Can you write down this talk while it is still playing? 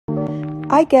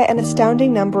I get an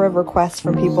astounding number of requests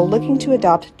from people looking to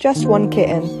adopt just one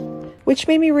kitten, which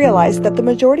made me realize that the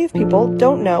majority of people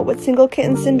don't know what single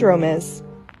kitten syndrome is.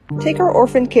 Take our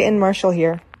orphaned kitten Marshall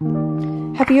here.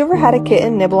 Have you ever had a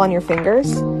kitten nibble on your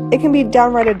fingers? It can be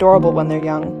downright adorable when they're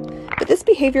young, but this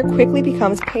behavior quickly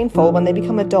becomes painful when they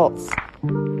become adults.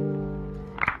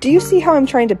 Do you see how I'm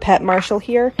trying to pet Marshall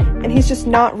here, and he's just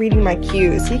not reading my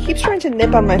cues? He keeps trying to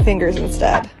nip on my fingers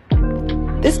instead.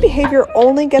 This behavior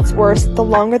only gets worse the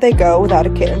longer they go without a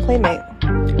kitten playmate,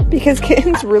 because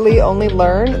kittens really only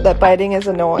learn that biting is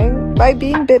annoying by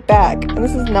being bit back, and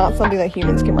this is not something that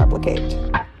humans can replicate.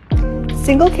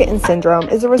 Single kitten syndrome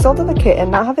is a result of a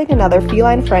kitten not having another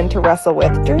feline friend to wrestle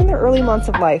with during their early months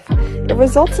of life. It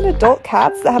results in adult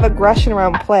cats that have aggression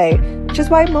around play, which is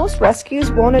why most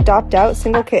rescues won't adopt out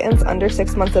single kittens under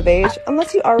 6 months of age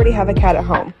unless you already have a cat at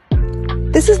home.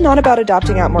 This is not about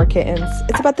adopting out more kittens,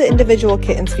 it's about the individual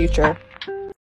kitten's future.